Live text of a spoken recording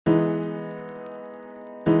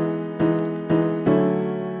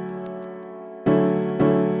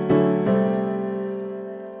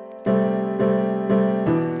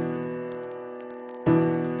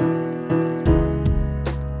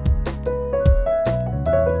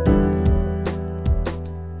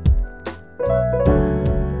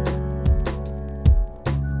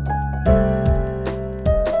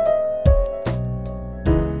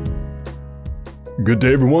Good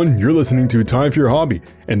day, everyone. You're listening to Time for Your Hobby,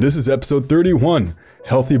 and this is episode 31,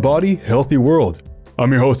 Healthy Body, Healthy World.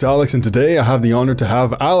 I'm your host, Alex, and today I have the honor to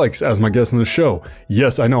have Alex as my guest on the show.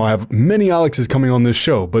 Yes, I know I have many Alexes coming on this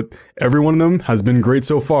show, but every one of them has been great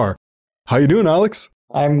so far. How you doing, Alex?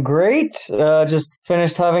 I'm great. Just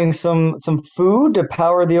finished having some food to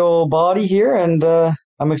power the old body here, and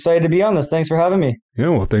I'm excited to be on this. Thanks for having me. Yeah,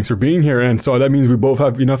 well, thanks for being here. And so that means we both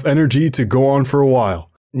have enough energy to go on for a while.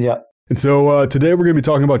 Yeah. And so today we're going to be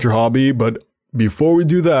talking about your hobby, but before we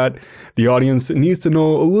do that, the audience needs to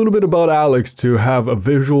know a little bit about Alex to have a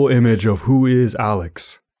visual image of who is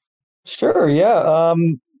Alex. Sure, yeah. I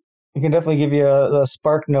can definitely give you a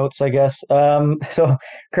spark notes, I guess. So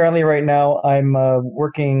currently right now I'm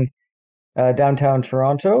working downtown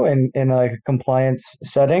Toronto in a compliance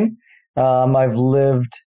setting. I've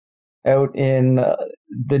lived out in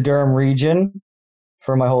the Durham region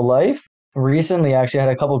for my whole life. Recently, actually, I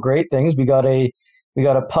had a couple great things. We got a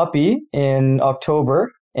puppy in October,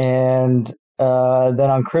 and then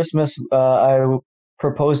on Christmas, I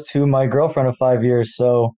proposed to my girlfriend of 5 years.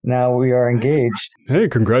 So now we are engaged. Hey,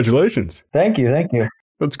 congratulations! Thank you.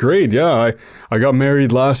 That's great. Yeah, I got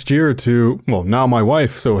married last year to now my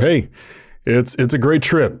wife. So hey, it's a great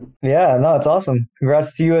trip. Yeah, no, it's awesome.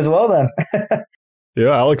 Congrats to you as well, then.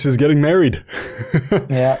 Yeah, Alex is getting married.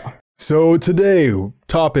 Yeah. So today,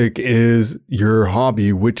 topic is your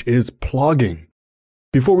hobby, which is plogging.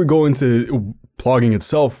 Before we go into plogging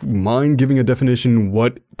itself, mind giving a definition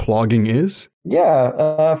what plogging is?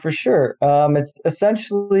 Yeah, for sure. It's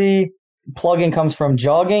essentially, plogging comes from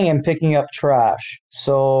jogging and picking up trash.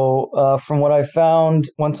 So from what I found,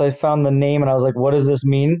 once I found the name and I was like, what does this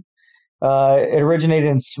mean? It originated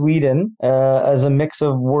in Sweden as a mix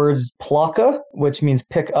of words plocka, which means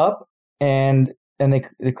pick up, and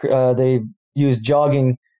they use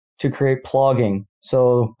jogging to create plogging.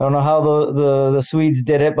 So I don't know how the Swedes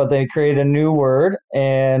did it, but they created a new word,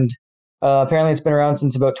 and apparently it's been around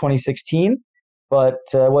since about 2016, but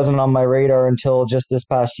it wasn't on my radar until just this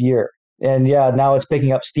past year. And yeah, now it's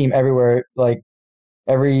picking up steam everywhere.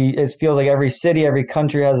 It feels like every city, every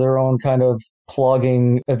country has their own kind of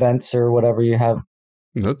plogging events or whatever you have.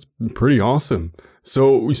 That's pretty awesome.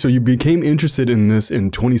 So you became interested in this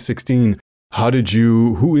in 2016.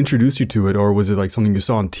 Who introduced you to it? Or was it like something you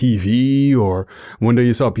saw on TV, or one day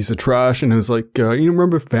you saw a piece of trash and it was like, you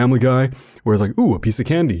remember Family Guy where it's like, ooh, a piece of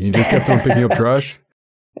candy. You just kept on picking up trash.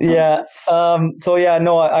 Yeah. So yeah,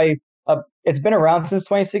 no, I it's been around since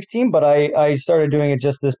 2016, but I started doing it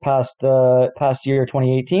just this past year,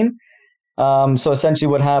 2018. So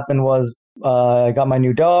essentially what happened was, I got my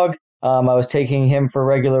new dog. I was taking him for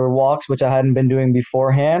regular walks, which I hadn't been doing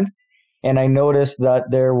beforehand. And I noticed that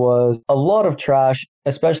there was a lot of trash,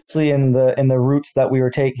 especially in the routes that we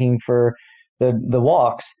were taking for the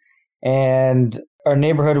walks. And our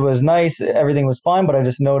neighborhood was nice, everything was fine, but I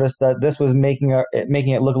just noticed that this was making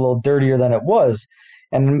it look a little dirtier than it was.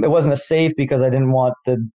 And it wasn't safe because I didn't want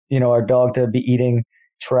our dog to be eating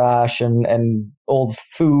trash and old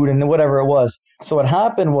food and whatever it was. So what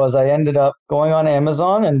happened was I ended up going on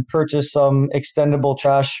Amazon and purchased some extendable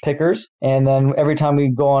trash pickers. And then every time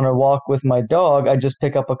we go on a walk with my dog, I just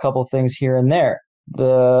pick up a couple things here and there.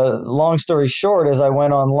 The long story short is I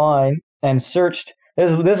went online and searched.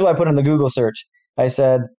 This is what I put in the Google search. I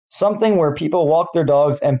said something where people walk their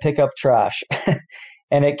dogs and pick up trash.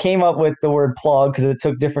 And it came up with the word plog because it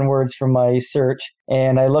took different words from my search.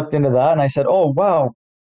 And I looked into that and I said, oh, wow.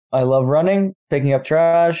 I love running, picking up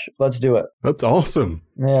trash. Let's do it. That's awesome.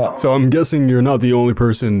 Yeah. So I'm guessing you're not the only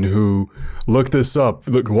person who looked this up,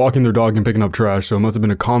 walking their dog and picking up trash. So it must have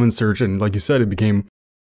been a common search. And like you said,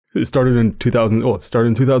 it started in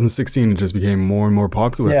 2016 and just became more and more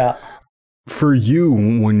popular. Yeah. For you,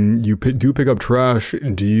 when you do pick up trash,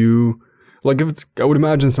 do you, I would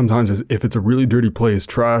imagine sometimes if it's a really dirty place,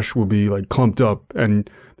 trash will be like clumped up and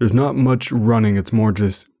there's not much running. It's more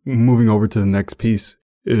just moving over to the next piece.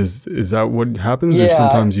 Is that what happens? Yeah. Or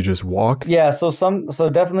sometimes you just walk? Yeah, so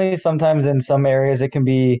definitely sometimes in some areas it can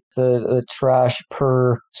be the trash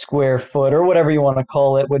per square foot or whatever you want to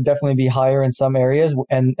call it would definitely be higher in some areas.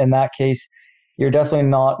 And in that case, you're definitely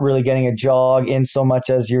not really getting a jog in so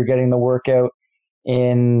much as you're getting the workout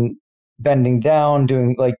in bending down,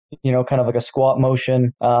 doing kind of like a squat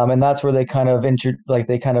motion. And that's where they kind of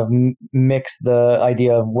mix the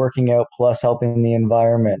idea of working out plus helping the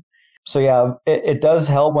environment. So yeah, it does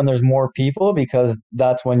help when there's more people because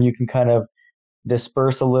that's when you can kind of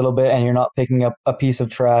disperse a little bit and you're not picking up a piece of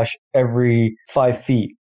trash every 5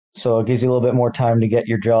 feet. So it gives you a little bit more time to get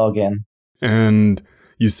your jog in. And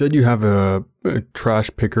you said you have a trash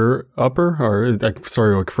picker upper, or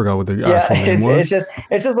sorry, I forgot what the actual name was.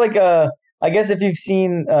 It's just like a I guess if you've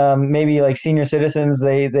seen maybe like senior citizens,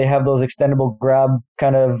 they have those extendable grab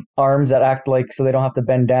kind of arms that act like so they don't have to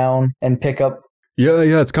bend down and pick up. Yeah.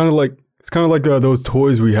 It's kind of like those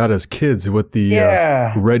toys we had as kids with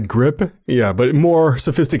the red grip. Yeah, but more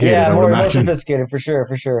sophisticated. Yeah, I would more imagine. sophisticated for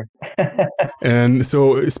sure. And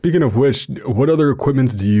so, speaking of which, what other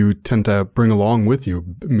equipments do you tend to bring along with you?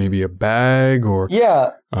 Maybe a bag or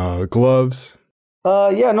Yeah. Gloves?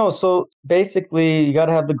 Yeah, no. So basically, you got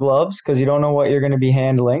to have the gloves because you don't know what you're going to be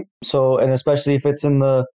handling. So, and especially if it's in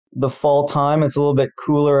the fall time, it's a little bit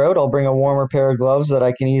cooler out. I'll bring a warmer pair of gloves that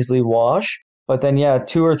I can easily wash. But then, yeah,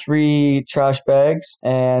 2 or 3 trash bags,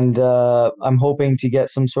 and I'm hoping to get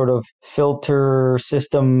some sort of filter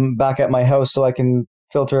system back at my house so I can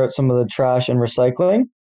filter out some of the trash and recycling.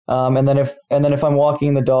 And then if I'm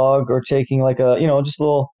walking the dog or taking like a just a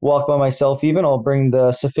little walk by myself, even I'll bring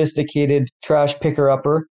the sophisticated trash picker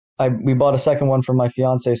upper. We bought a second one for my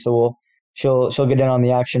fiance, so she'll get in on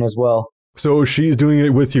the action as well. So she's doing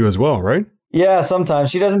it with you as well, right? Yeah,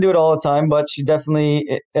 sometimes she doesn't do it all the time, but she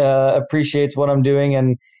definitely appreciates what I'm doing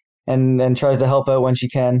and tries to help out when she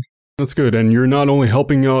can. That's good. And you're not only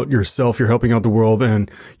helping out yourself, you're helping out the world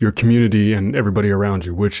and your community and everybody around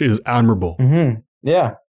you, which is admirable. Mm-hmm.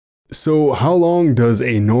 Yeah. So how long does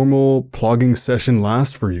a normal plogging session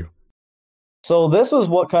last for you? So this was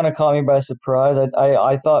what kind of caught me by surprise.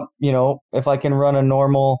 I thought, if I can run a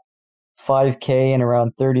normal 5K in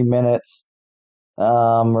around 30 minutes,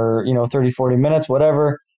 or 30, 40 minutes,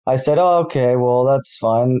 whatever. I said, oh, okay, well, that's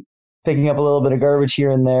fine. Picking up a little bit of garbage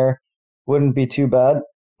here and there wouldn't be too bad.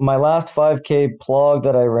 My last 5K plog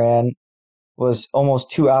that I ran was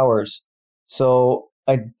almost 2 hours. So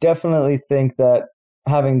I definitely think that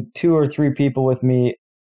having 2 or 3 people with me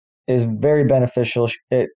is very beneficial.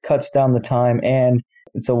 It cuts down the time and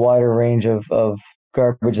it's a wider range of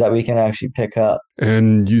garbage that we can actually pick up.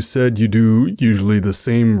 And you said you do usually the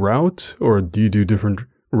same route, or do you do different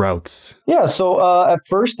routes? Yeah, so at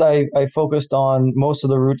first I focused on most of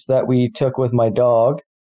the routes that we took with my dog,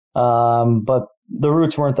 but the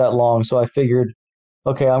routes weren't that long, so I figured,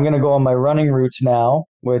 okay, I'm going to go on my running routes now,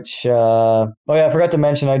 which, I forgot to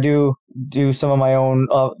mention, I do some of my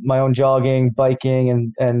own jogging,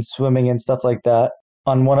 biking, and swimming and stuff like that.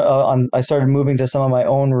 I started moving to some of my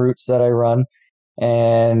own routes that I run,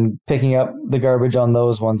 and picking up the garbage on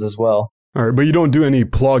those ones as well. All right, but you don't do any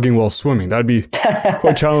plogging while swimming. That'd be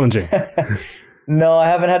quite challenging. No, I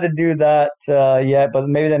haven't had to do that yet, but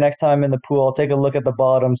maybe the next time in the pool, I'll take a look at the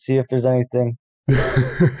bottom, see if there's anything.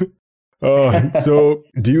 So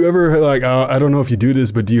do you ever I don't know if you do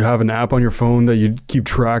this, but do you have an app on your phone that you keep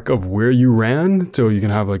track of where you ran, so you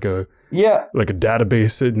can have like a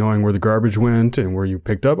database knowing where the garbage went and where you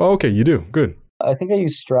picked up? Oh, okay, you do. Good. I think I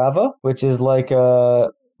use Strava, which is like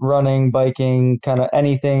running, biking, kind of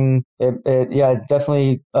anything. It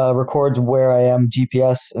definitely records where I am,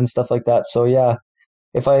 GPS and stuff like that. So yeah,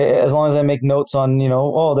 as long as I make notes on,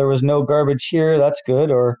 there was no garbage here, that's good.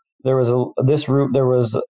 Or there was this route, there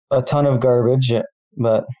was a ton of garbage,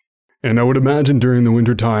 but. And I would imagine during the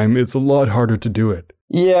winter time, it's a lot harder to do it.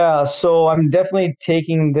 Yeah, so I'm definitely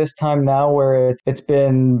taking this time now where it's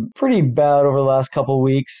been pretty bad over the last couple of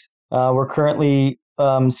weeks. We're currently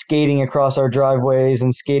skating across our driveways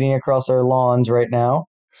and skating across our lawns right now.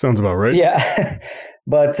 Sounds about right. Yeah.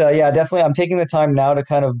 But definitely I'm taking the time now to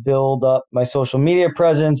kind of build up my social media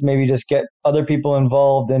presence, maybe just get other people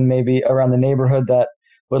involved and maybe around the neighborhood that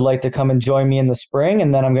would like to come and join me in the spring.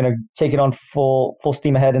 And then I'm going to take it on full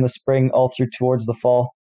steam ahead in the spring all through towards the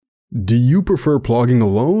fall. Do you prefer plogging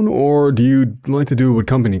alone, or do you like to do it with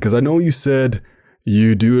company? Because I know you said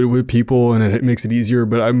you do it with people and it makes it easier,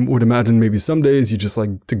 but I would imagine maybe some days you just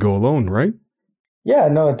like to go alone, right? Yeah,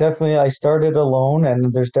 no, definitely. I started alone,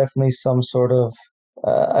 and there's definitely some sort of,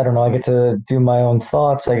 I don't know, I get to do my own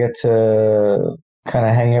thoughts. I get to kind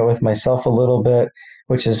of hang out with myself a little bit,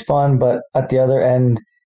 which is fun. But at the other end,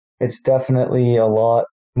 it's definitely a lot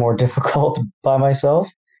more difficult by myself,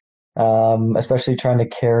 especially trying to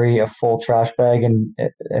carry a full trash bag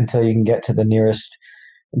until you can get to the nearest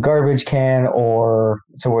garbage can or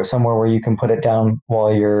somewhere where you can put it down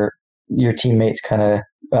while your teammates kind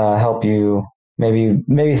of help you.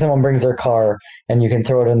 Maybe someone brings their car and you can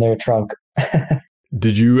throw it in their trunk.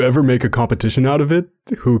 Did you ever make a competition out of it?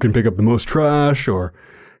 Who can pick up the most trash or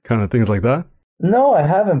kind of things like that? No, I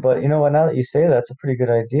haven't. But you know what? Now that you say that, it's a pretty good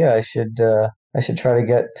idea. I should try to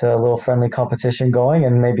get a little friendly competition going,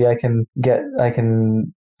 and maybe I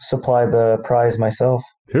can supply the prize myself.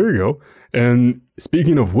 Here you go. And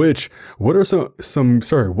speaking of which, what are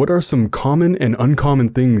some common and uncommon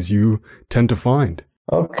things you tend to find?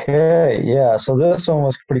 Okay, yeah. So this one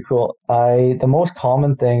was pretty cool. The most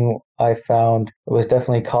common thing I found it was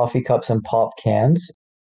definitely coffee cups and pop cans.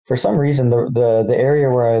 For some reason, the area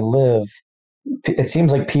where I live, it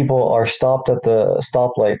seems like people are stopped at the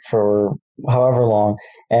stoplight for however long,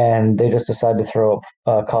 and they just decide to throw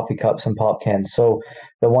up coffee cups and pop cans. So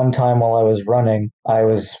the one time while I was running, I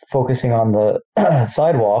was focusing on the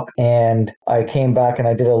sidewalk, and I came back and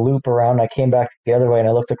I did a loop around. I came back the other way, and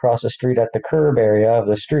I looked across the street at the curb area of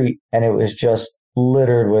the street, and it was just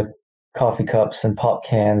littered with coffee cups and pop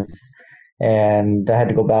cans. And I had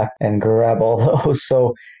to go back and grab all those.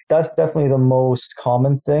 So that's definitely the most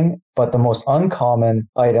common thing. But the most uncommon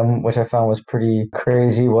item, which I found was pretty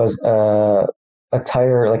crazy, was a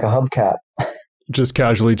tire, like a hubcap. Just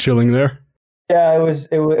casually chilling there. Yeah,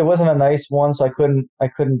 it wasn't a nice one, so I couldn't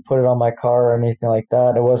put it on my car or anything like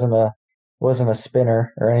that. It wasn't a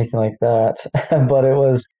spinner or anything like that. But it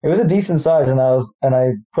was a decent size, and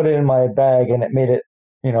I put it in my bag, and it made it,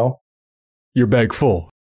 you know, Your bag full.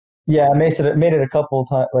 yeah, it made it a couple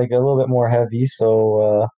times, like a little bit more heavy.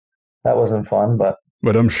 So that wasn't fun, but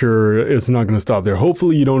But I'm sure it's not going to stop there.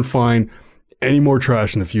 Hopefully you don't find any more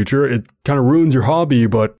trash in the future. It kind of ruins your hobby,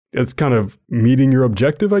 but it's kind of meeting your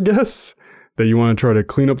objective, I guess, that you want to try to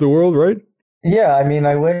clean up the world, right? yeah, I mean,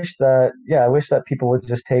 I wish that people would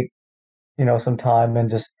just take, some time and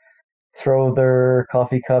just throw their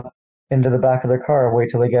coffee cup into the back of their car, wait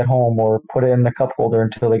till they get home, or put it in the cup holder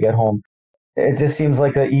until they get home. It just seems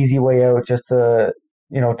like an easy way out, just to,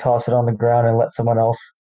 toss it on the ground and let someone else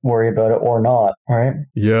worry about it or not, right?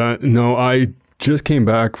 Yeah, no, I just came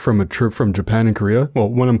back from a trip from Japan and Korea. Well,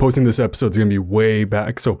 when I'm posting this episode, it's going to be way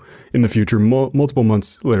back. So in the future, multiple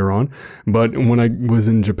months later on. But when I was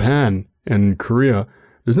in Japan and Korea,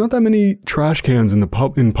 there's not that many trash cans in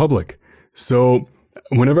public. So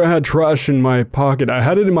whenever I had trash in my pocket, I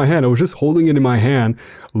had it in my hand. I was just holding it in my hand,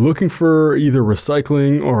 looking for either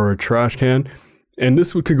recycling or a trash can. And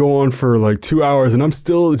this could go on for like 2 hours, and I'm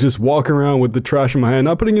still just walking around with the trash in my hand,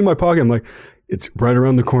 not putting it in my pocket. I'm like, it's right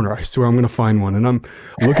around the corner. I swear I'm going to find one. And I'm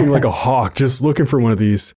looking like a hawk, just looking for one of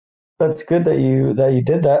these. That's good that you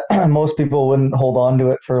did that. Most people wouldn't hold on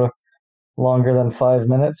to it for longer than 5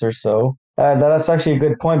 minutes or so. That's actually a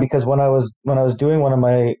good point, because when I was doing one of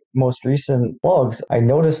my most recent vlogs, I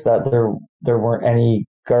noticed that there weren't any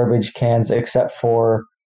garbage cans except for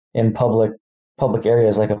in public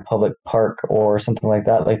areas, like a public park or something like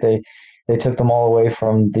that. Like they took them all away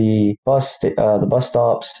from the bus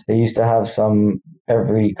stops. They used to have some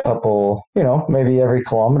every couple, maybe every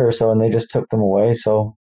kilometer or so, and they just took them away.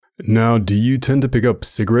 So Now, do you tend to pick up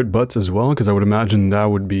cigarette butts as well? Because I would imagine that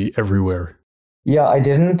would be everywhere. yeah, I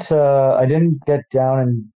didn't get down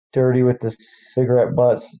and dirty with the cigarette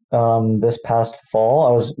butts this past fall.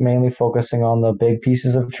 I was mainly focusing on the big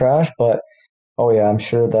pieces of trash, but oh yeah, I'm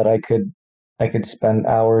sure that I could spend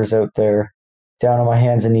hours out there down on my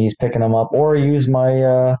hands and knees picking them up, or use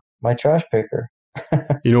my trash picker.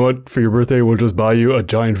 You know what? For your birthday, we'll just buy you a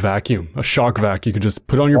giant vacuum, a shock vac. You can just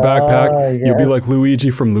put on your backpack. Yeah. You'll be like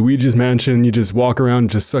Luigi from Luigi's Mansion. You just walk around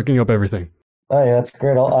just sucking up everything. Oh yeah, that's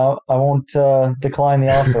great. I won't decline the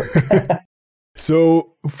offer.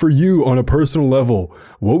 So for you on a personal level,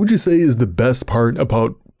 what would you say is the best part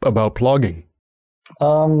about plogging?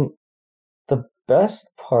 The best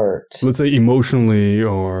part. Let's say emotionally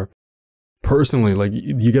or personally, like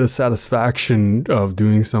you get a satisfaction of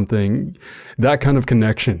doing something, that kind of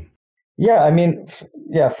connection. Yeah, I mean,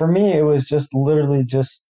 yeah, for me, it was just literally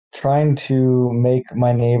just trying to make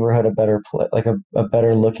my neighborhood a better place, like a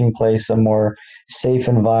better looking place, a more safe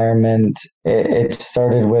environment. It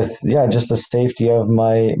started with, yeah, just the safety of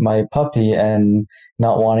my puppy and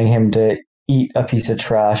not wanting him to eat a piece of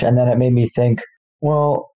trash. And then it made me think,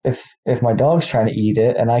 well, if my dog's trying to eat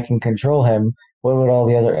it and I can control him, what about all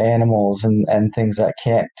the other animals and things that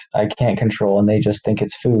I can't control, and they just think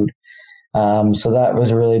it's food? So that was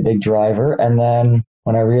a really big driver. And then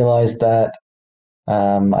when I realized that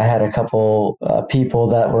I had a couple people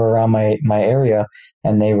that were around my area,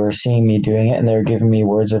 and they were seeing me doing it, and they were giving me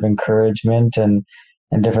words of encouragement and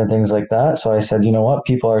different things like that. So I said, you know what,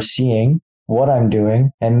 people are seeing what I'm doing,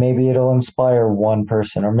 and maybe it'll inspire one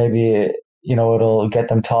person, or maybe it'll get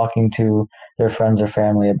them talking to their friends or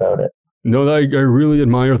family about it. No, I really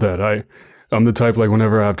admire that. I'm the type, like,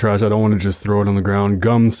 whenever I have trash, I don't want to just throw it on the ground.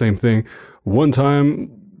 Gum, same thing. One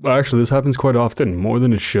time, actually, this happens quite often, more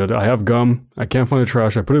than it should. I have gum. I can't find the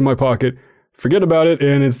trash. I put it in my pocket, forget about it,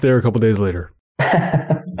 and it's there a couple days later.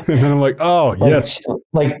 And then I'm like, oh, yes.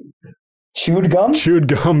 Like chewed gum? Chewed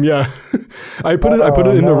gum, yeah. I put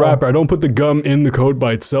it in the wrapper. I don't put the gum in the coat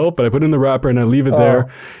by itself, but I put it in the wrapper and I leave it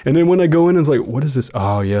there. And then when I go in, it's like, what is this?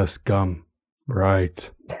 Oh, yes, gum.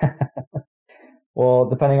 Right. Well,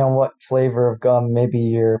 depending on what flavor of gum, maybe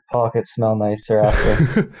your pockets smell nicer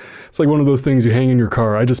after. It's like one of those things you hang in your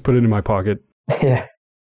car. I just put it in my pocket. Yeah.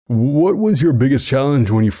 What was your biggest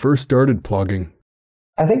challenge when you first started plogging?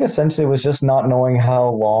 I think essentially it was just not knowing how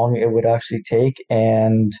long it would actually take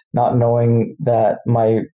and not knowing that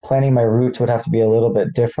my planning my routes would have to be a little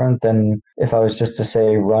bit different than if I was just to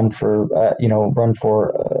say run for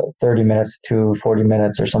 30 minutes to 40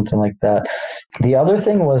 minutes or something like that. The other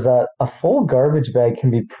thing was that a full garbage bag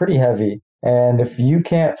can be pretty heavy. And if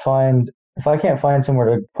I can't find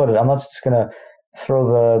somewhere to put it, I'm not just going to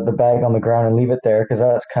throw the bag on the ground and leave it there because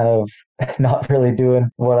that's kind of not really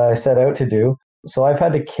doing what I set out to do. So I've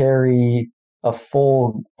had to carry a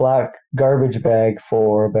full black garbage bag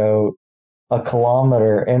for about a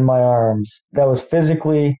kilometer in my arms. That was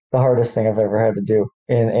physically the hardest thing I've ever had to do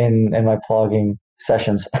in my plogging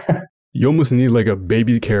sessions. You almost need like a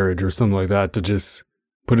baby carriage or something like that to just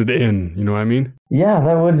put it in. You know what I mean? Yeah,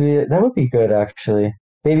 that would be good actually.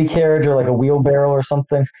 Baby carriage or like a wheelbarrow or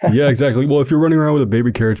something. Yeah, exactly. Well, if you're running around with a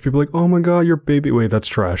baby carriage, people are like, oh my God, your baby. Wait, that's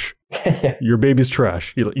trash. Yeah. Your baby's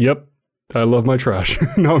trash. You're like, yep. I love my trash.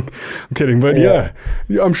 No, I'm kidding. But yeah,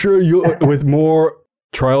 I'm sure with more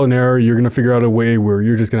trial and error, you're going to figure out a way where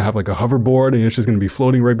you're just going to have like a hoverboard and it's just going to be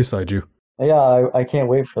floating right beside you. Yeah, I can't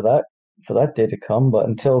wait for that day to come. But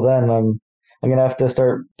until then, I'm going to have to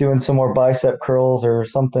start doing some more bicep curls or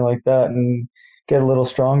something like that and get a little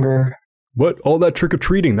stronger. But all that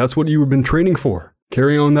trick-or-treating, that's what you've been training for.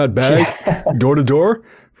 Carrying on that bag door to door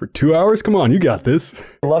for 2 hours? Come on, you got this.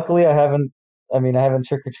 Luckily, I haven't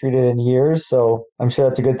trick-or-treated in years, so I'm sure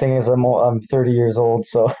that's a good thing as I'm 30 years old,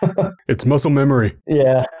 so. It's muscle memory.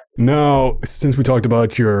 Yeah. Now, since we talked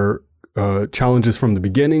about your challenges from the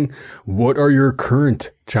beginning, what are your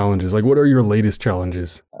current challenges? Like, what are your latest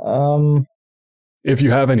challenges? If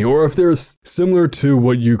you have any, or if they're similar to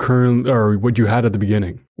what you had at the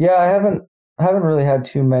beginning. Yeah, I haven't really had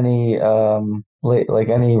too many like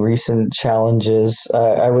any recent challenges.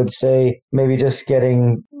 I would say maybe just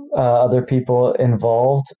getting other people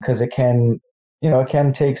involved because it can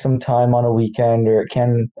take some time on a weekend or it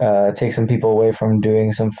can take some people away from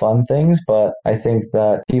doing some fun things. But I think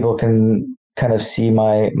that people can kind of see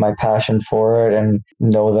my passion for it and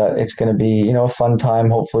know that it's going to be, a fun time,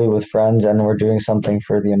 hopefully with friends, and we're doing something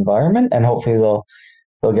for the environment, and hopefully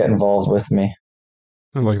they'll get involved with me.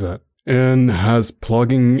 I like that. And has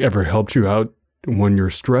plogging ever helped you out when you're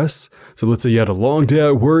stressed? So let's say you had a long day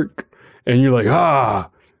at work and you're like, I'm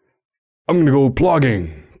going to go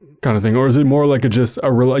plogging kind of thing. Or is it more like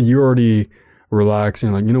you already relax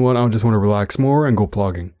and you're like, you know what, I just want to relax more and go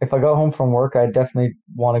plogging? If I got home from work, I definitely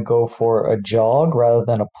want to go for a jog rather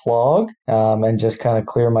than a plog, and just kind of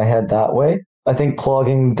clear my head that way. I think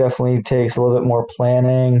plogging definitely takes a little bit more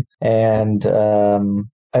planning, and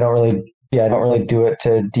I don't really do it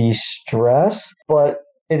to de-stress, but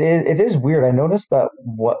it is weird. I noticed that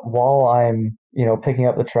while I'm, picking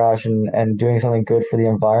up the trash and doing something good for the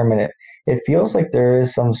environment, it feels like there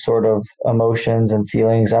is some sort of emotions and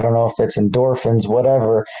feelings. I don't know if it's endorphins,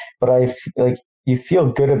 whatever, but like you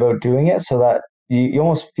feel good about doing it, so that you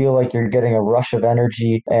almost feel like you're getting a rush of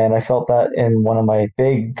energy. And I felt that in one of my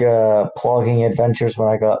big plogging adventures when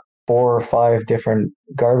I got 4 or 5 different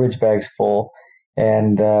garbage bags full,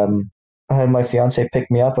 and I had my fiance pick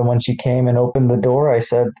me up, and when she came and opened the door, I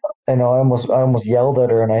said, I almost yelled at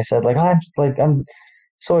her, and I said, I'm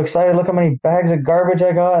so excited. Look how many bags of garbage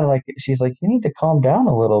I got. And she's like, you need to calm down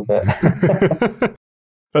a little bit.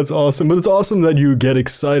 That's awesome. But it's awesome that you get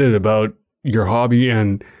excited about your hobby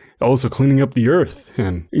and also cleaning up the earth.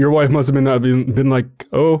 And your wife must have been like,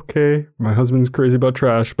 oh, okay, my husband's crazy about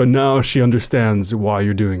trash. But now she understands why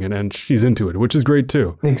you're doing it and she's into it, which is great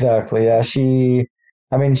too. Exactly. Yeah. She's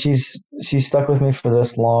stuck with me for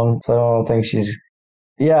this long. So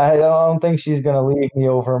I don't think she's going to leave me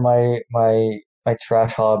over my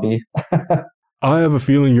trash hobby. I have a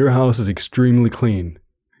feeling your house is extremely clean.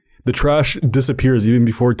 The trash disappears even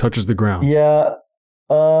before it touches the ground. Yeah.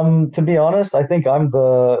 To be honest, I think I'm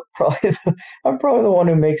probably the one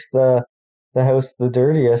who makes the house the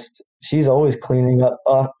dirtiest. She's always cleaning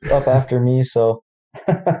up after me, so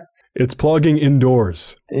it's plogging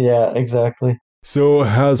indoors. Yeah, exactly. So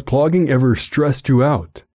has plogging ever stressed you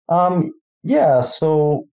out? Yeah,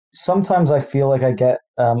 so sometimes I feel like I get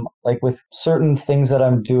like with certain things that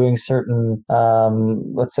I'm doing, certain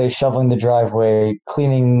let's say shoveling the driveway,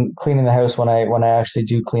 cleaning the house when I actually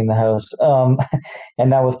do clean the house. And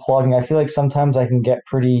now with plogging, I feel like sometimes I can get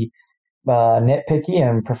pretty nitpicky,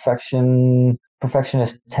 and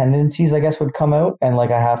perfectionist tendencies, I guess, would come out, and like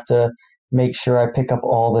I have to make sure I pick up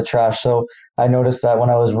all the trash. So I noticed that when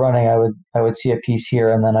I was running, I would see a piece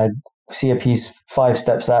here, and then I'd see a piece 5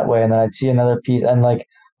 steps that way, and then I'd see another piece, and like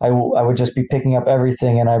I would just be picking up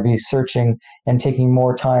everything, and I'd be searching and taking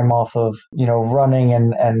more time off of, running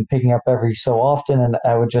and picking up every so often. And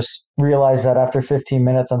I would just realize that after 15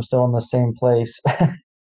 minutes, I'm still in the same place.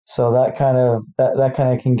 So that kind of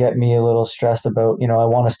can get me a little stressed about, I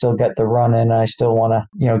want to still get the run in, and I still want to,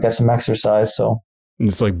 get some exercise. So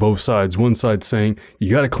it's like both sides. One side saying, you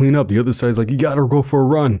got to clean up. The other side's like, you got to go for a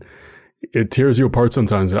run. It tears you apart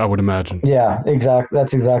sometimes, I would imagine. yeah, exactly.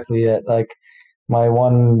 That's exactly it. Like, my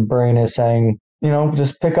one brain is saying,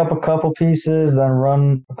 just pick up a couple pieces, then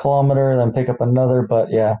run a kilometer, then pick up another.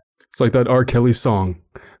 But yeah. It's like that R. Kelly song.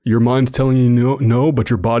 Your mind's telling you no, but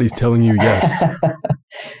your body's telling you yes.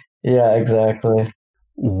 Yeah, exactly.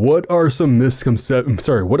 What are some misconceptions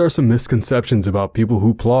about people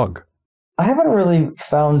who plog? I haven't really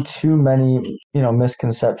found too many,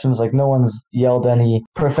 misconceptions. Like, no one's yelled any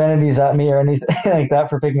profanities at me or anything like that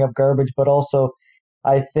for picking up garbage. But also,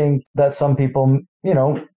 I think that some people,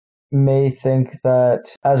 may think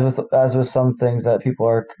that, as with some things, that people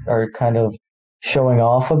are kind of showing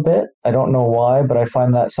off a bit. I don't know why, but I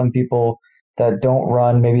find that some people that don't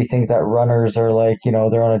run maybe think that runners are like,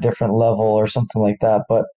 they're on a different level or something like that.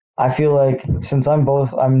 But I feel like, since I'm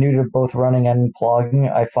new to both running and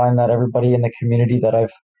plogging, I find that everybody in the community that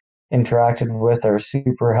I've interacted with are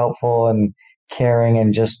super helpful and caring,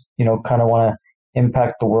 and just, kind of want to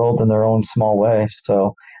impact the world in their own small way.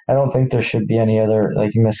 So I don't think there should be any other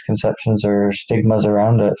like misconceptions or stigmas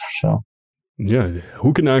around it. So yeah,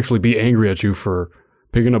 who can actually be angry at you for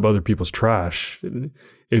picking up other people's trash?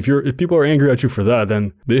 If people are angry at you for that,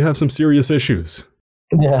 then they have some serious issues.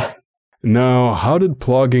 Yeah. Now, how did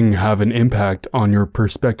plogging have an impact on your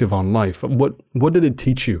perspective on life? What did it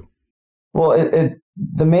teach you? Well,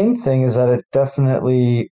 the main thing is that it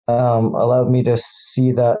definitely allowed me to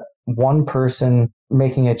see that one person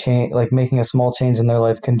making a change, like making a small change in their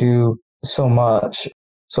life, can do so much.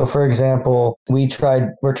 So, for example, we're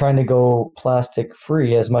trying to go plastic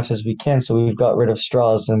free as much as we can. So we've got rid of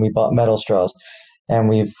straws, and we bought metal straws, and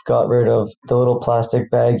we've got rid of the little plastic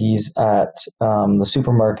baggies at the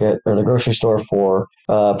supermarket or the grocery store for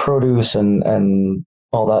produce and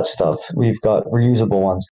all that stuff. We've got reusable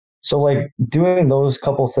ones. So, like, doing those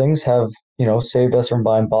couple things have, saved us from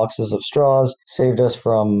buying boxes of straws, saved us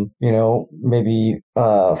from, maybe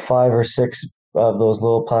 5 or 6 of those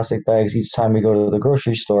little plastic bags each time we go to the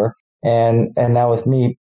grocery store. And now with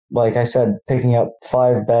me, like I said, picking up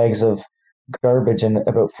 5 bags of garbage and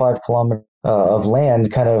about 5 kilometers of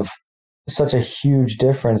land, kind of such a huge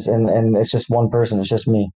difference. And it's just one person. It's just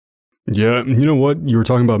me. Yeah, you know what? You were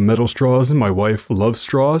talking about metal straws, and my wife loves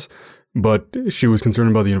straws, but she was concerned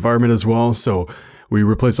about the environment as well. So we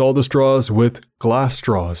replaced all the straws with glass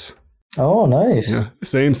straws. Oh, nice. Yeah,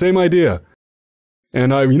 same idea.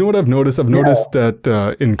 And you know what I've noticed? I've noticed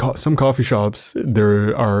that in some coffee shops,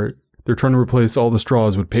 they're trying to replace all the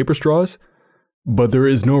straws with paper straws, but there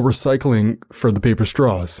is no recycling for the paper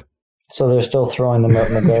straws. So they're still throwing them out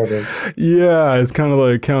in the garbage. Yeah, it's kind of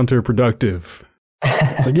like counterproductive.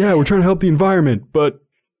 It's like, yeah, we're trying to help the environment, but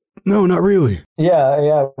no, not really.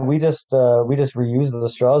 Yeah. We just reuse the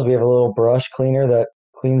straws. We have a little brush cleaner that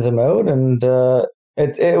cleans them out, and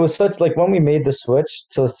it was such, like, when we made the switch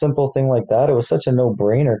to a simple thing like that, it was such a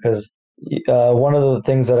no-brainer, because one of the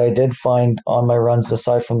things that I did find on my runs,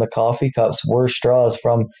 aside from the coffee cups, were straws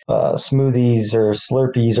from smoothies or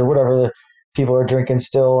Slurpees or whatever people are drinking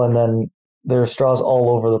still, and then there are straws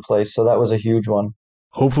all over the place. So that was a huge one.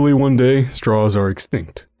 Hopefully one day straws are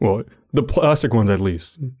extinct. Well, the plastic ones at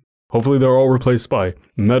least. Hopefully they're all replaced by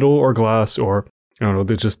metal or glass, or I don't know,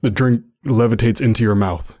 the drink levitates into your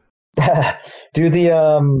mouth. Do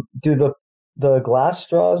the glass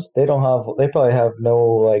straws, they probably have no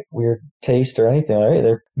like weird taste or anything,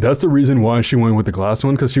 right? That's the reason why she went with the glass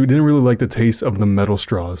one, because she didn't really like the taste of the metal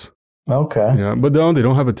straws. Okay. Yeah, but no, they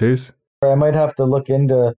don't have a taste. I might have to look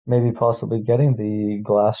into maybe possibly getting the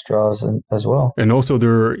glass straws as well. And also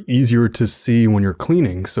they're easier to see when you're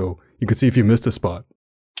cleaning, so you could see if you missed a spot.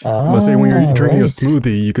 Let's say when you're drinking a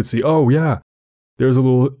smoothie, you could see, oh yeah, there's a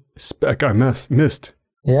little speck I missed.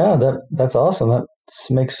 Yeah, that's awesome. That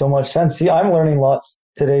makes so much sense. See, I'm learning lots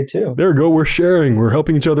today too. There we go. We're sharing. We're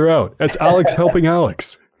helping each other out. That's Alex helping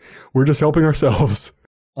Alex. We're just helping ourselves.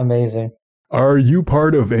 Amazing. Are you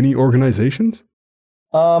part of any organizations?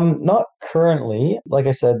 Not currently. Like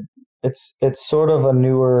I said, it's sort of a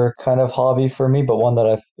newer kind of hobby for me, but one that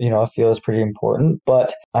I feel is pretty important.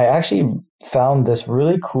 But I actually found this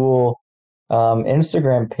really cool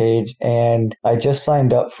Instagram page, and I just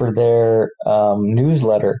signed up for their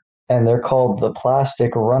newsletter, and they're called The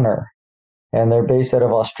Plastic Runner. and they're based out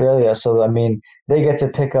of Australia. So I mean, they get to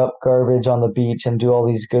pick up garbage on the beach and do all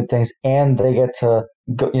these good things, and they get to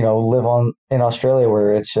go, live on in Australia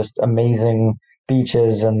where it's just amazing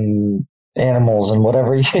beaches and animals and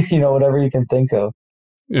whatever whatever you can think of.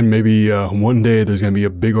 And maybe one day there's going to be a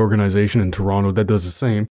big organization in Toronto that does the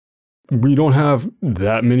same. We don't have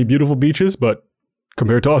that many beautiful beaches, but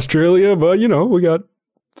compared to Australia, but we got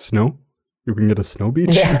snow. You can get a snow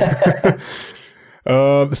beach. Yeah.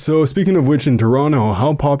 So speaking of which, in Toronto,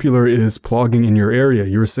 how popular is plogging in your area?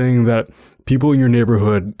 You were saying that people in your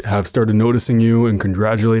neighborhood have started noticing you and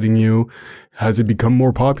congratulating you. Has it become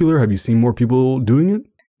more popular? Have you seen more people doing it?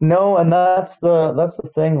 No, and that's the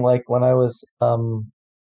thing. Like when I was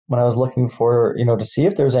looking for, to see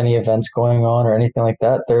if there's any events going on or anything like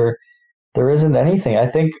that, there isn't anything. I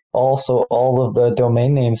think also all of the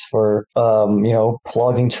domain names for,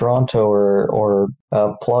 Plogging Toronto or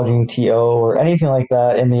Plogging TO or anything like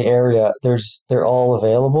that in the area, they're all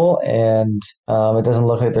available, and it doesn't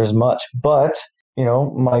look like there's much. But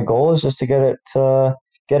my goal is just to get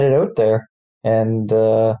it out there and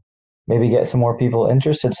maybe get some more people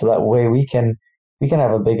interested, so that way we can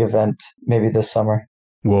have a big event maybe this summer.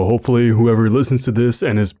 Well, hopefully whoever listens to this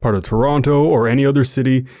and is part of Toronto or any other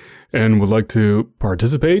city and would like to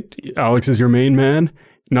participate, Alex is your main man,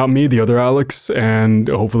 not me, the other Alex, and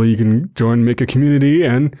hopefully you can join, make a community,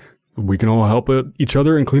 and we can all help each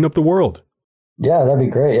other and clean up the world. Yeah, that'd be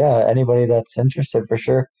great. Yeah, anybody that's interested for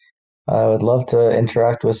sure. I would love to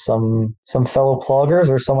interact with some fellow ploggers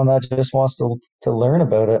or someone that just wants to learn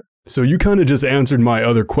about it. So you kind of just answered my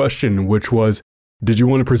other question, which was, did you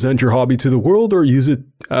want to present your hobby to the world or use it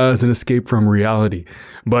as an escape from reality?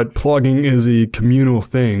 But plogging is a communal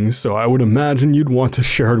thing, so I would imagine you'd want to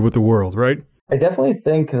share it with the world, right? I definitely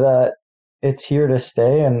think that it's here to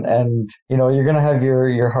stay, and you're gonna have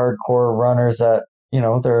your hardcore runners that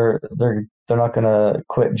they're not gonna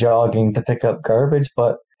quit jogging to pick up garbage,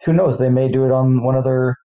 but who knows, they may do it on one of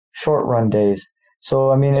their short run days.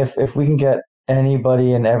 So I mean, if we can get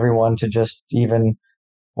anybody and everyone to just, even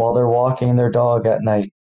while they're walking their dog at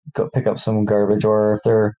night, go pick up some garbage, or if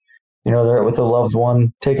they're with a loved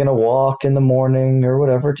one taking a walk in the morning or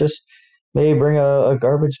whatever, just maybe bring a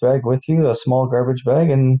garbage bag with you, a small garbage bag,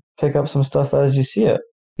 and pick up some stuff as you see it.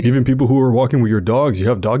 Even people who are walking with your dogs, you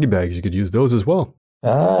have doggy bags, you could use those as well.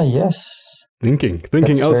 Yes. Thinking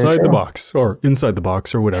That's outside the box or inside the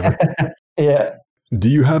box or whatever. Yeah. Do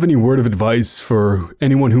you have any word of advice for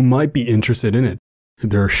anyone who might be interested in it?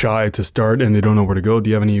 They're shy to start and they don't know where to go. Do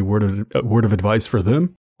you have any word of advice for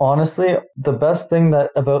them? Honestly, the best thing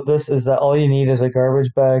about this is that all you need is a garbage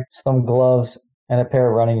bag, some gloves, and a pair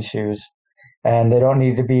of running shoes. And they don't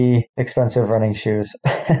need to be expensive running shoes.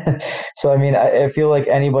 So, I mean, I feel like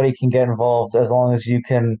anybody can get involved as long as you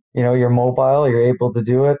can, you're mobile, you're able to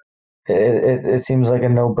do it. It seems like a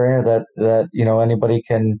no-brainer that anybody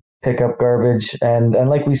can pick up garbage. And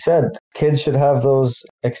like we said, kids should have those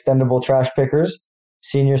extendable trash pickers.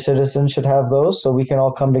 Senior citizens should have those, so we can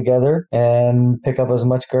all come together and pick up as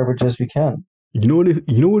much garbage as we can. You know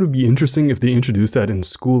what would be interesting if they introduced that in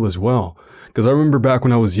school as well? Because I remember back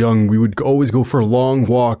when I was young, we would always go for long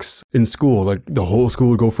walks in school. Like the whole school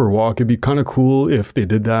would go for a walk. It'd be kind of cool if they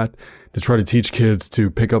did that to try to teach kids to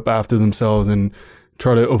pick up after themselves and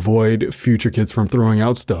try to avoid future kids from throwing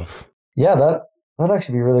out stuff. Yeah, that'd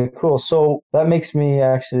actually be really cool. So that makes me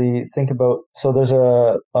actually think about, so there's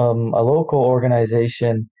a local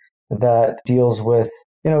organization that deals with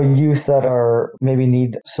youth that are maybe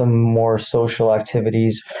need some more social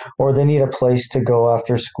activities, or they need a place to go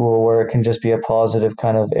after school where it can just be a positive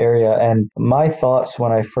kind of area. And my thoughts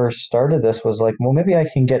when I first started this was like, well, maybe I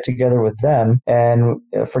can get together with them, and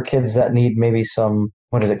for kids that need maybe some,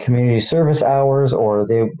 community service hours, or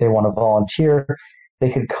they want to volunteer,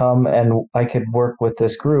 they could come and I could work with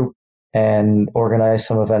this group and organize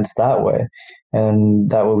some events that way. And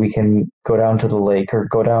that way we can go down to the lake or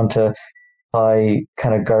go down to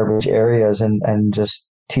kind of garbage areas and just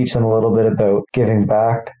teach them a little bit about giving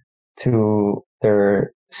back to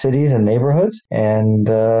their cities and neighborhoods, and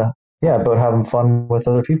about having fun with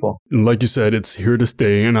other people. Like you said, it's here to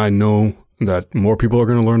stay, and I know that more people are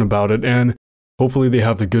going to learn about it, and hopefully they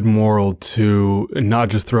have the good moral to not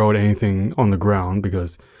just throw out anything on the ground,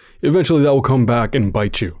 because eventually that will come back and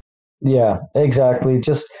bite you. Yeah, exactly.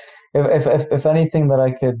 Just if anything that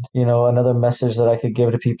I could, another message that I could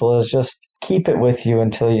give to people is just keep it with you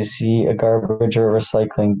until you see a garbage or a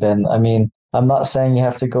recycling bin. I mean, I'm not saying you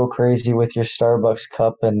have to go crazy with your Starbucks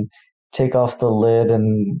cup and take off the lid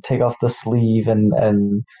and take off the sleeve, and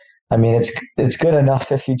I mean, it's good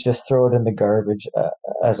enough if you just throw it in the garbage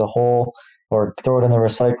as a whole, or throw it in the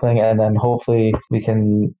recycling, and then hopefully we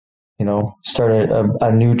can start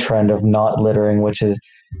a new trend of not littering, which is,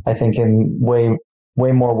 I think, in way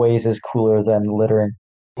more ways is cooler than littering.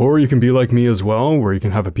 Or you can be like me as well, where you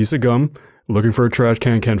can have a piece of gum, looking for a trash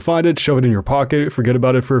can, can't find it, shove it in your pocket, forget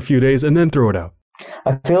about it for a few days, and then throw it out.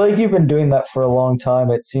 I feel like you've been doing that for a long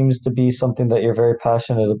time. It seems to be something that you're very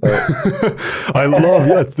passionate about.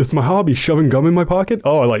 It's my hobby, shoving gum in my pocket.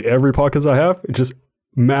 Oh, I like every pocket I have. It's just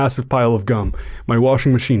massive pile of gum. My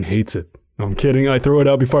washing machine hates it. No, I'm kidding. I throw it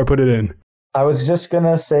out before I put it in. I was just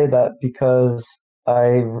gonna say that because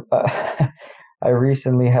I I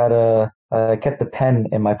recently kept a pen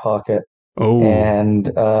in my pocket, Oh,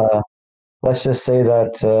 and let's just say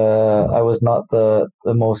that I was not the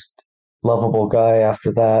most lovable guy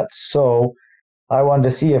after that. So I wanted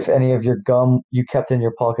to see if any of your gum you kept in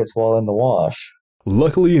your pockets while in the wash.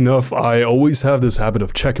 luckily enough, I always have this habit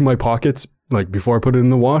of checking my pockets, like before I put it in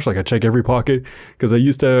the wash. Like I check every pocket because I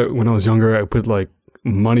used to, when I was younger, I put like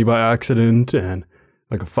money by accident and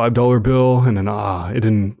like a $5 bill, and then it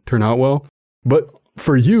didn't turn out well. But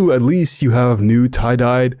for you, at least you have new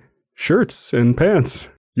tie-dyed shirts and pants.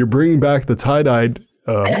 You're bringing back the tie-dyed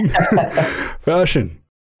fashion.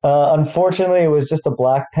 Unfortunately, it was just a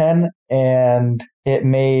black pen, and it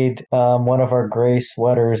made one of our gray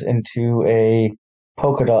sweaters into a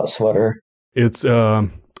polka dot sweater. It's a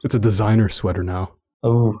designer sweater now.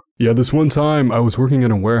 Oh, Yeah, this one time I was working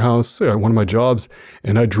in a warehouse at one of my jobs,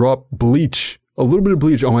 and I dropped a little bit of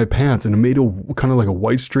bleach on my pants, and it made a kind of like a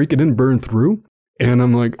white streak. It didn't burn through, and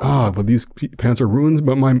I'm like, but these pants are ruined.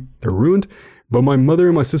 They're ruined. But my mother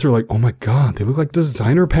and my sister are like, oh my God, they look like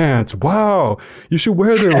designer pants. Wow, you should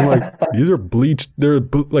wear them. I'm like, these are bleached.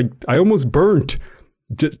 Like, I almost burnt.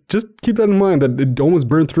 Just keep that in mind that it almost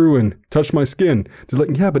burned through and touched my skin. They're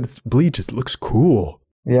like, yeah, but it's bleach. It looks cool.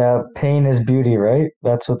 yeah, pain is beauty, right?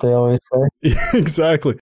 That's what they always say.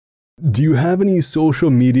 Exactly. Do you have any social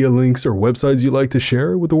media links or websites you like to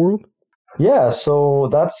share with the world? Yeah, so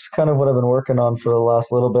that's kind of what I've been working on for the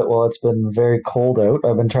last little bit while it's been very cold out.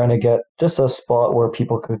 I've been trying to get just a spot where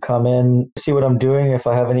people could come in, see what I'm doing, if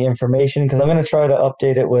I have any information, because I'm going to try to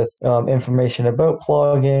update it with information about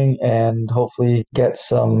plugging and hopefully get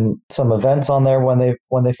some events on there when they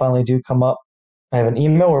finally do come up. I have an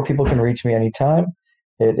email where people can reach me anytime.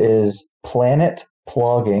 It is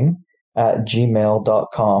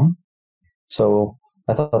planetplogging@gmail.com. So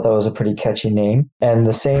I thought that was a pretty catchy name. And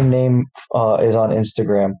the same name is on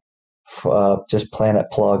Instagram, just Planet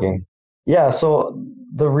Plogging. Yeah, so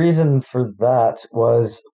the reason for that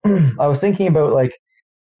was I was thinking about like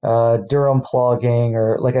Durham Plogging,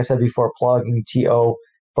 or like I said before, Plogging TO,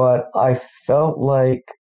 but I felt like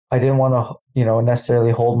I didn't want to,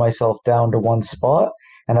 necessarily hold myself down to one spot.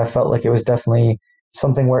 And I felt like it was definitely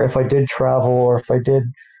something where if I did travel or if I did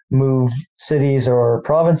move cities or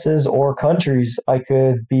provinces or countries, I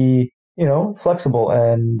could be, flexible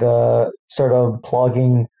and start a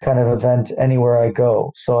plugging kind of event anywhere I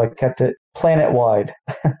go. So I kept it planet wide.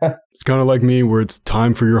 It's kind of like me where it's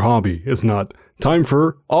time for your hobby. It's not time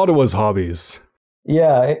for Ottawa's hobbies.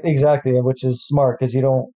 Yeah, exactly, which is smart because you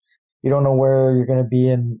don't know where you're going to be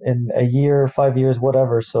in a year, 5 years,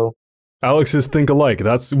 whatever. So Alex's think alike.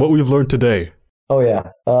 That's what we've learned today. oh yeah,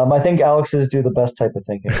 I think Alex's do the best type of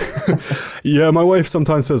thinking. Yeah, my wife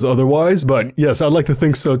sometimes says otherwise, but yes, I'd like to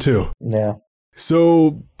think so too. Yeah.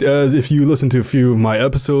 So, as if you listen to a few of my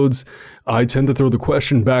episodes, I tend to throw the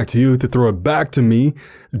question back to you to throw it back to me.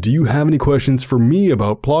 Do you have any questions for me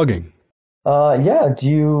about plugging? Yeah. Do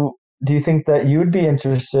you think that you would be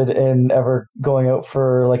interested in ever going out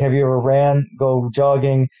for, like, have you ever go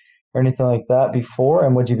jogging or anything like that before?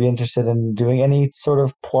 And would you be interested in doing any sort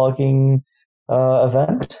of plugging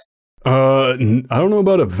event? I don't know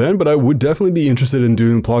about event, but I would definitely be interested in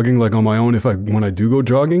doing plugging like on my own when I do go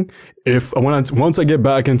jogging. Once I get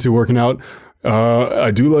back into working out,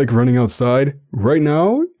 I do like running outside. Right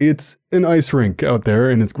now, it's an ice rink out there,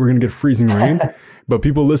 and we're gonna get freezing rain. But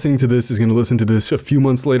people listening to this is gonna listen to this a few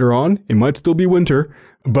months later on. It might still be winter,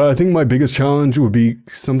 but I think my biggest challenge would be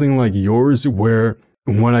something like yours, where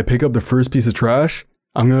when I pick up the first piece of trash,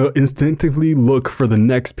 I'm gonna instinctively look for the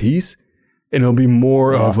next piece. And it'll be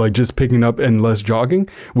more of like just picking up and less jogging,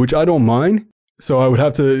 which I don't mind. So I would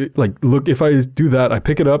have to look, if I do that, I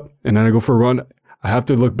pick it up and then I go for a run. I have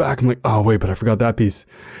to look back. I'm like, oh wait, but I forgot that piece.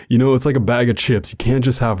 It's like a bag of chips. You can't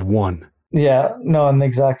just have one. Yeah, no, and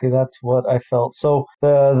exactly that's what I felt. So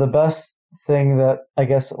the best thing that I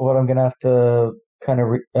guess what I'm gonna have to kind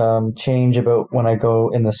of change about when I go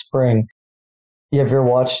in the spring. You ever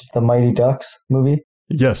watched the Mighty Ducks movie?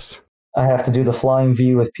 Yes. I have to do the flying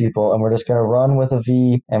V with people, and we're just going to run with a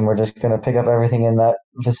V, and we're just going to pick up everything in that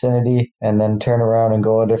vicinity, and then turn around and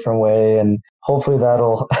go a different way, and hopefully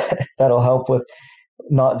that'll that'll help with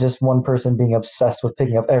not just one person being obsessed with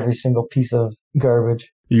picking up every single piece of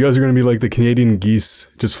garbage. You guys are going to be like the Canadian geese,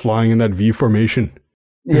 just flying in that V formation.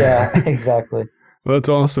 Yeah, exactly. Well, that's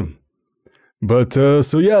awesome. But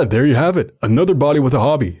so yeah, there you have it. Another body with a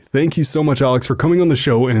hobby. Thank you so much, Alex, for coming on the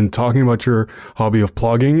show and talking about your hobby of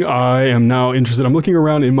plogging. I am now interested. I'm looking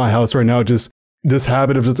around in my house right now, just this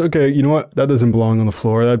habit of just, okay, you know what? That doesn't belong on the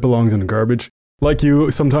floor. That belongs in the garbage. Like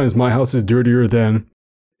you, sometimes my house is dirtier than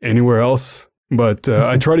anywhere else. But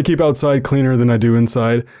I try to keep outside cleaner than I do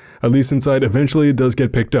inside. At least inside, eventually it does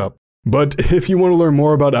get picked up. But if you want to learn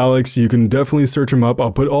more about Alex, you can definitely search him up.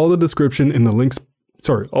 I'll put all the links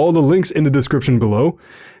in the description below,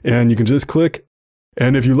 and you can just click.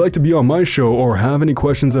 And if you'd like to be on my show or have any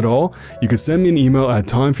questions at all, you can send me an email at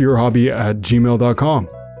timeforyourhobby@gmail.com.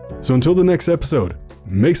 So until the next episode,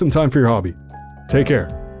 make some time for your hobby. Take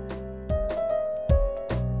care.